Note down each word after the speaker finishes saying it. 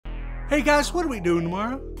Hey guys, what are we doing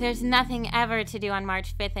tomorrow? There's nothing ever to do on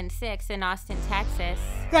March 5th and 6th in Austin, Texas.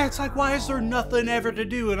 Yeah, it's like, why is there nothing ever to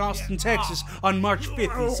do in Austin, Texas on March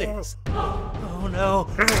 5th and 6th? Oh no.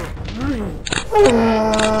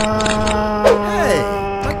 Hey,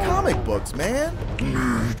 my comic books, man.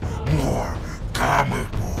 Need more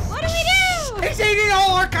comic books. What do we do? He's eating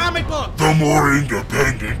all our comic books! The more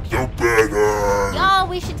independent, the better. Y'all,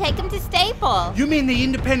 we should take him to Staples. You mean the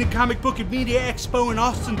Independent Comic Book and Media Expo in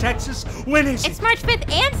Austin, Texas? When is It's it? March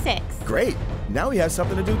 5th and 6th. Great. Now we have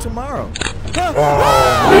something to do tomorrow.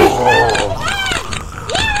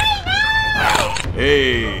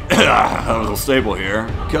 Hey, Uncle Staple here.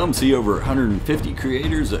 Come see over 150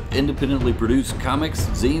 creators of independently produced comics,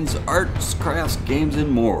 zines, arts, crafts, games,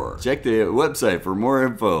 and more. Check the website for more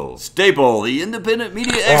info. Staple, the Independent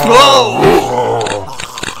Media Expo!